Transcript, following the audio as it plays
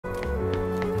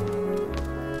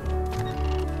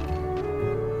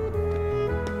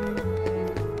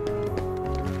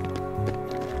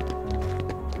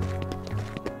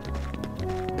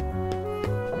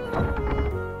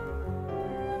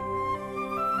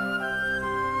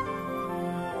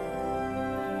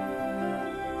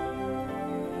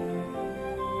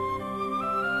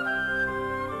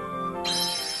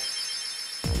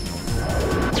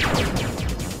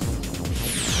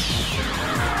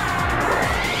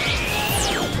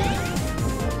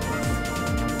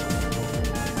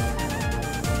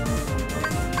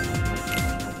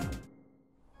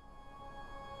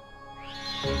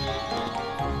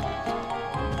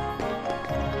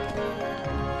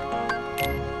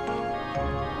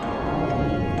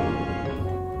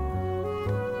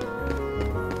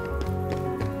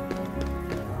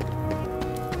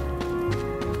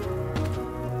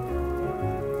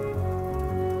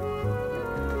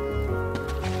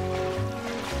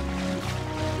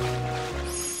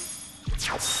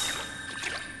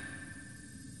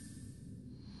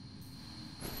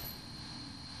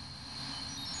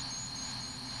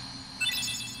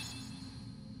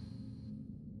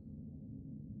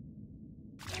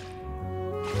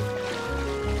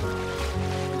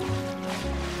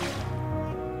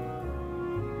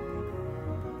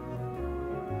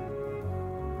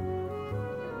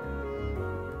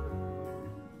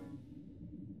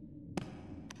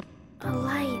A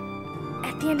light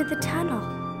at the end of the tunnel.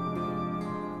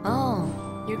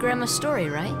 Oh, your grandma's story,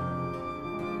 right?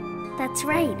 That's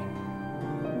right.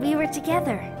 We were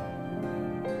together.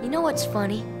 You know what's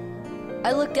funny?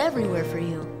 I looked everywhere for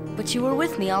you, but you were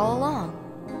with me all along.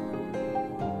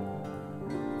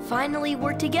 Finally,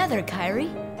 we're together,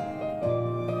 Kairi.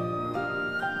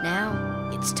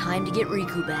 Now, it's time to get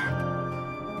Riku back.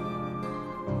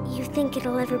 You think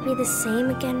it'll ever be the same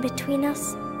again between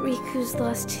us? Riku's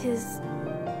lost his...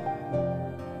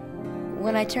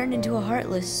 When I turned into a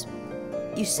Heartless,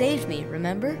 you saved me,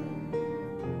 remember?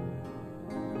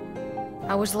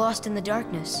 I was lost in the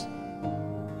darkness.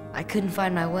 I couldn't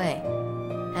find my way.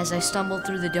 As I stumbled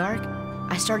through the dark,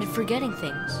 I started forgetting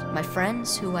things. My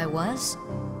friends, who I was.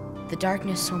 The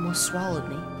darkness almost swallowed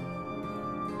me.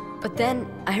 But then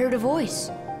I heard a voice.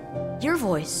 Your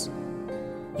voice.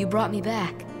 You brought me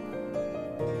back.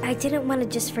 I didn't want to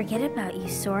just forget about you,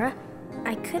 Sora.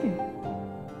 I couldn't.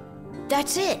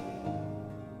 That's it!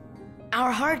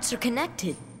 Our hearts are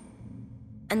connected.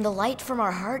 And the light from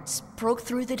our hearts broke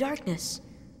through the darkness.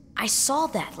 I saw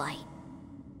that light.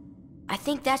 I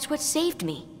think that's what saved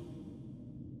me.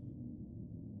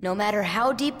 No matter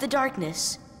how deep the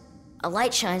darkness, a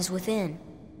light shines within.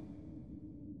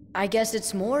 I guess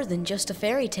it's more than just a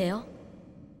fairy tale.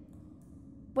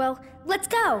 Well, let's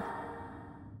go!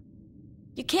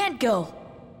 You can't go.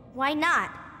 Why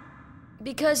not?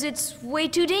 Because it's way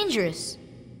too dangerous.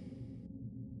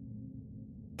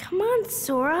 Come on,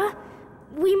 Sora.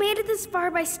 We made it this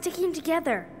far by sticking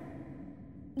together.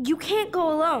 You can't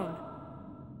go alone.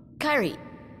 Kairi,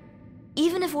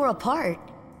 even if we're apart,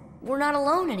 we're not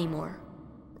alone anymore,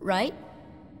 right?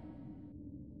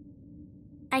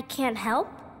 I can't help?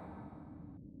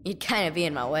 You'd kind of be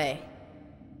in my way.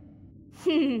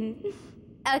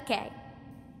 Okay.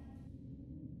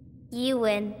 You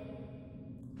win.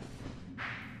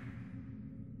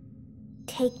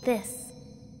 Take this.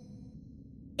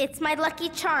 It's my lucky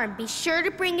charm. Be sure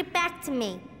to bring it back to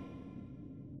me.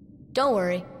 Don't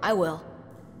worry, I will.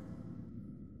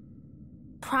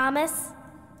 Promise?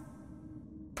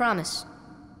 Promise.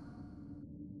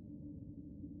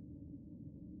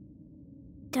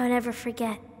 Don't ever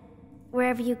forget.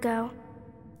 Wherever you go,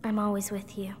 I'm always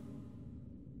with you.